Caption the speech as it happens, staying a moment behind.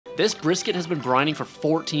This brisket has been brining for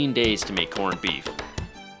 14 days to make corned beef.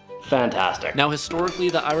 Fantastic. Now historically,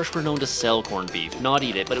 the Irish were known to sell corned beef, not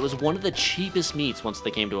eat it, but it was one of the cheapest meats once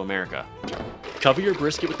they came to America. Cover your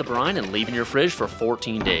brisket with the brine and leave in your fridge for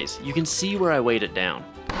 14 days. You can see where I weighed it down.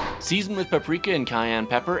 Season with paprika and cayenne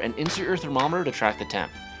pepper and insert your thermometer to track the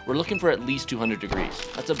temp. We're looking for at least 200 degrees.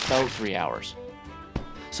 That's about 3 hours.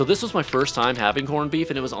 So this was my first time having corned beef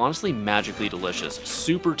and it was honestly magically delicious.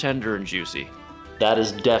 Super tender and juicy. That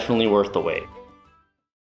is definitely worth the wait.